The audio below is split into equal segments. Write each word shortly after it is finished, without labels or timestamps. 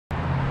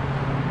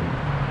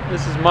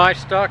This is my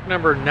stock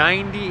number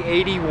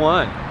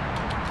 9081.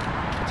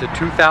 It's a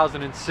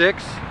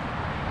 2006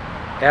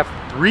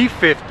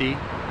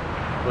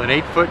 F350 with an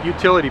 8-foot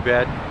utility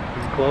bed,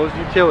 enclosed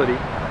utility.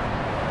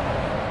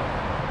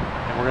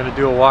 And we're going to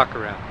do a walk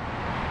around.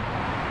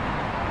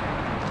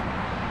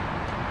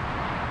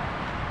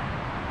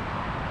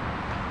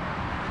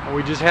 And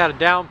we just had a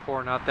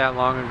downpour not that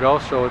long ago,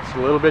 so it's a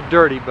little bit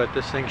dirty, but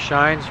this thing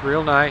shines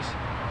real nice.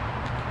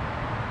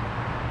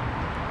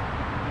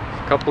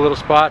 A couple little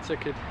spots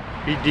that could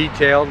be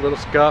detailed, little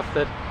scuff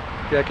that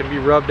can be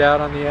rubbed out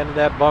on the end of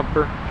that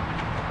bumper.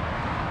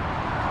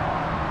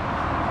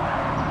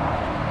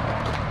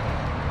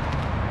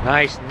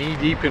 Nice knee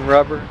deep in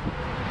rubber.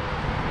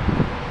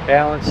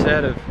 Balanced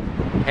set of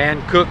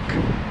Hankook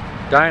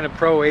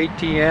Dynapro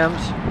ATMs.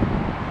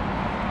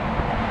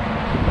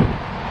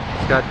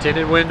 It's got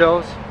tinted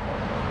windows.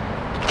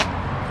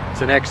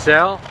 It's an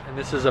XL, and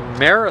this is a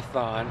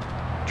Marathon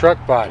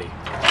truck body,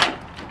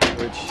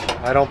 which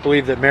I don't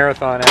believe that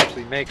Marathon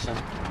actually makes them.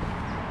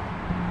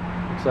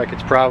 Looks like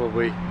it's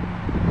probably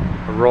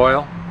a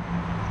Royal.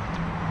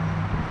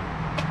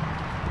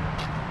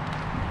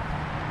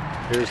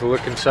 Here's a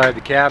look inside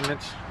the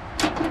cabinets.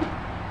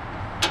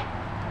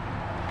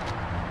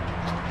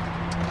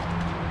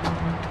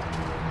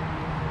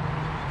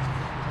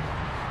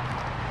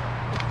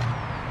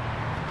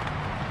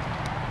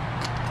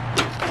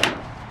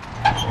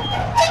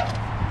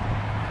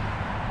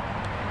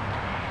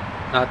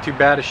 Not too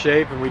bad a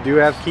shape, and we do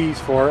have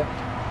keys for it.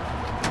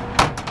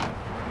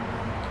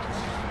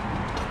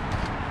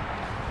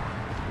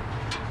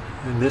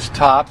 And this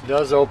top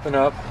does open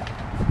up.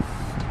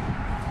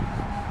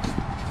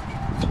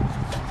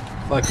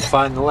 If I can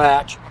find the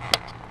latch.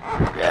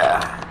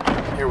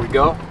 Yeah, here we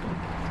go.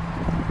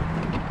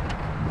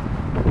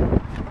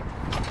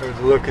 There's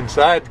a look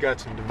inside. It's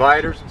got some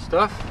dividers and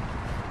stuff.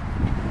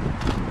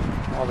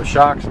 All the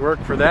shocks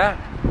work for that.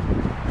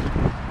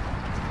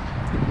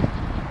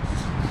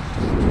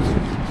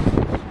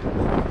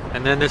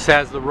 And then this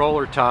has the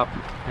roller top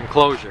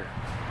enclosure,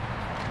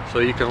 so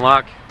you can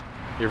lock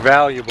your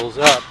valuables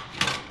up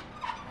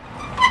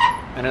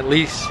and at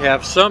least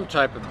have some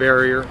type of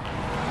barrier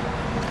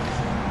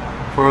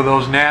for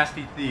those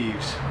nasty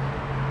thieves.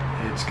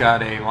 It's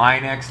got a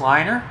Line X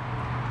liner,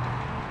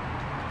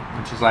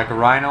 which is like a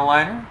Rhino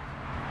liner.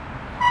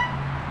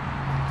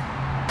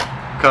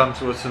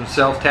 Comes with some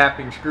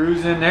self-tapping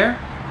screws in there.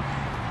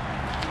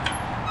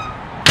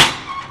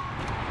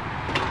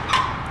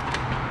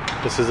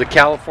 This is a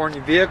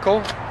California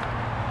vehicle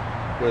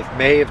with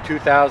May of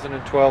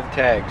 2012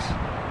 tags.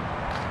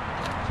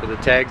 So the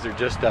tags are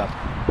just up.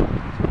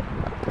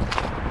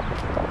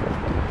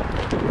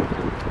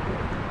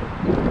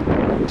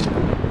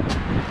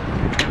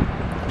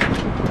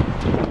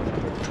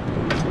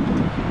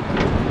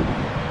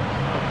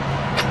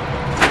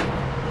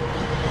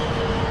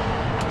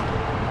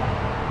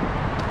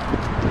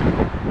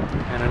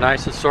 And a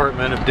nice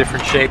assortment of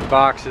different shaped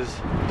boxes.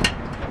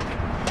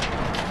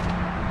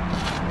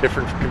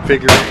 Different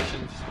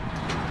configurations.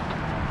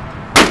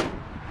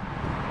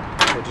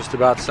 So just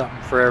about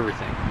something for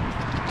everything.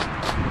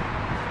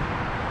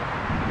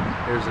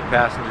 Here's the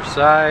passenger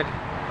side.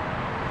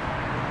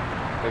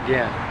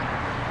 Again,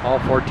 all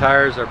 4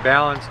 tires are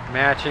balanced,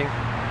 matching.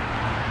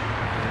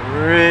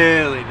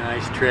 Really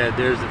nice tread.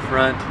 There's the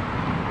front.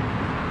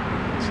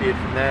 See it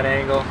from that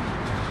angle.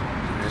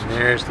 And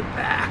there's the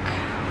back.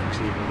 Looks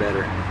even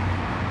better.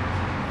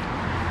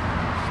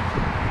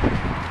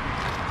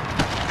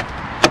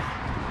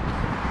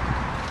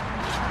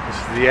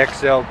 The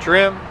XL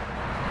trim.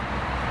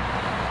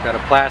 Got a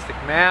plastic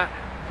mat,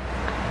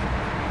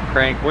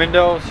 crank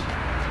windows,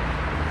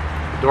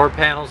 door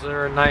panels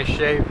are in nice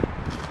shape,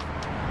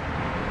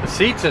 the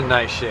seat's in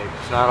nice shape,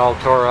 it's not all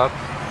tore up.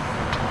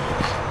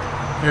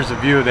 Here's a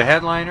view of the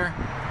headliner.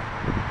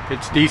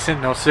 It's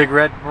decent, no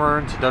cigarette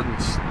burns, it doesn't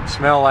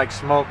smell like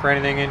smoke or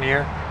anything in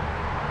here.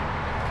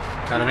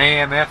 Got an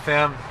AM,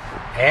 FM,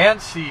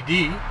 and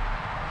CD,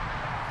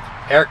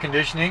 air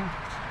conditioning,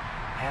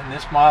 and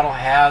this model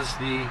has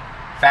the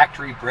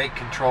factory brake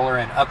controller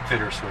and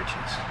upfitter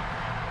switches.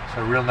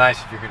 So real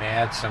nice if you're going to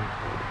add some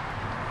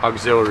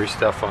auxiliary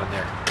stuff on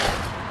there.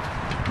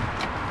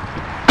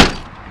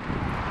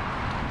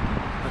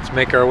 Let's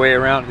make our way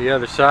around to the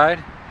other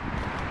side.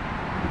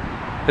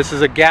 This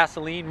is a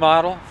gasoline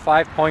model,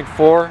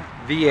 5.4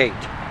 V8.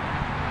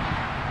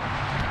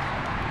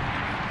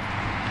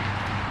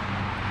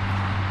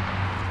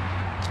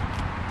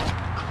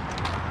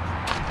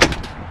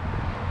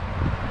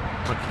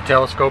 With the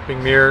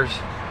telescoping mirrors.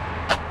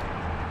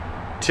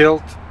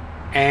 Tilt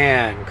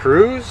and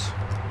cruise.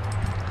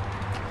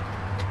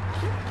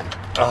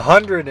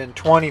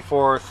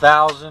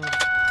 124,000.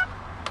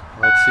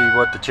 Let's see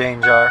what the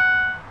change are.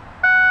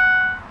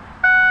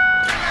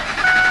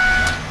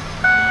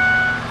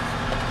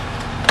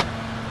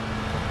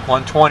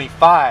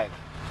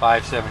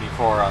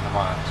 125,574 on the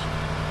miles.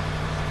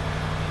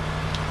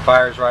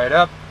 Fires right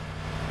up.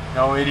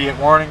 No idiot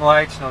warning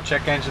lights, no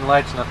check engine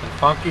lights, nothing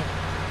funky.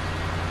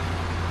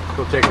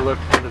 We'll take a look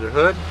under the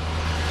hood.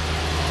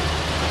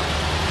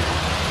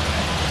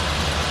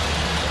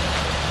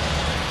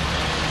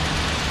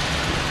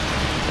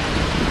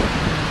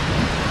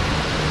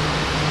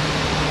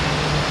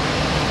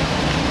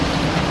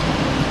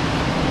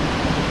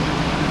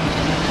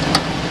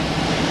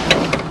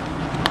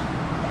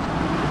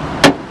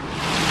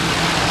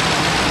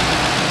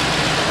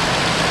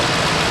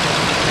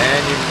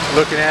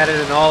 looking at it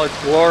in all its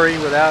glory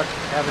without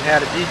having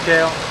had a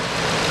detail.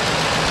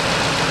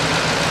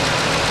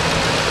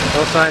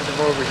 No signs of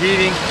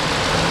overheating.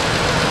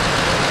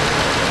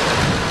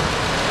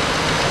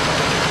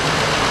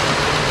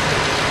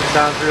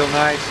 Sounds real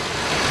nice.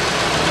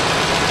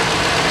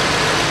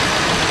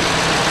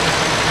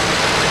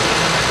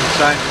 No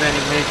signs of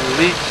any major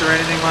leaks or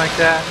anything like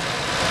that.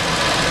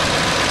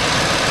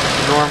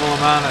 Just a normal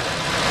amount of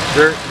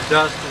dirt and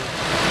dust and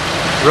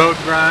road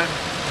grime.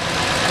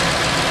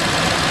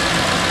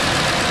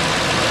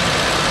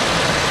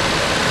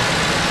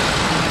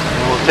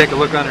 And we'll take a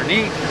look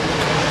underneath.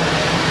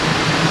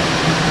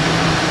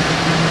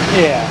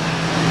 Yeah,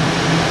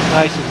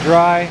 nice and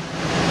dry.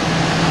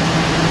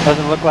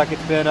 Doesn't look like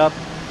it's been up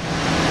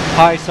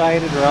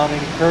high-sided or on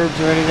any curbs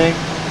or anything.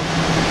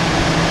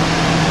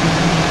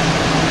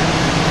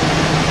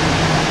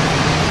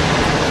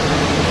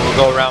 We'll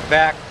go around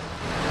back.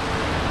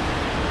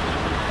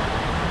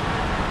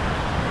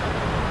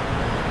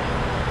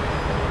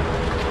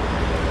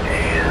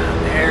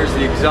 And there's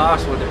the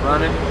exhaust with it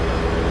running.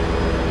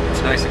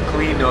 It's nice and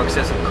clean, no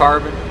excessive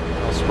carbon,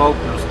 no smoke,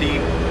 no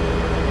steam.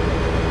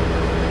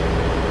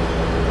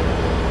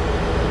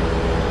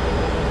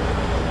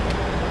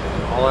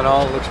 All in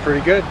all, it looks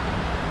pretty good.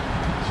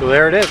 So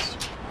there it is,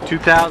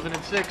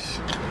 2006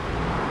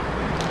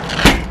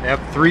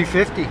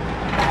 F350.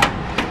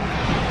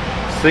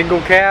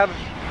 Single cab,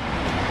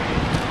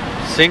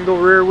 single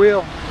rear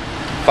wheel,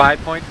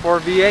 5.4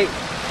 V8.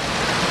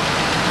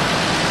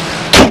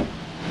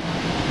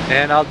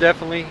 And I'll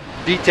definitely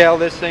detail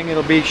this thing.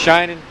 It'll be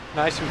shining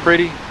nice and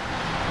pretty,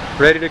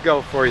 ready to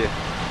go for you.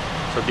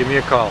 So give me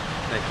a call.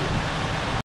 Thank you.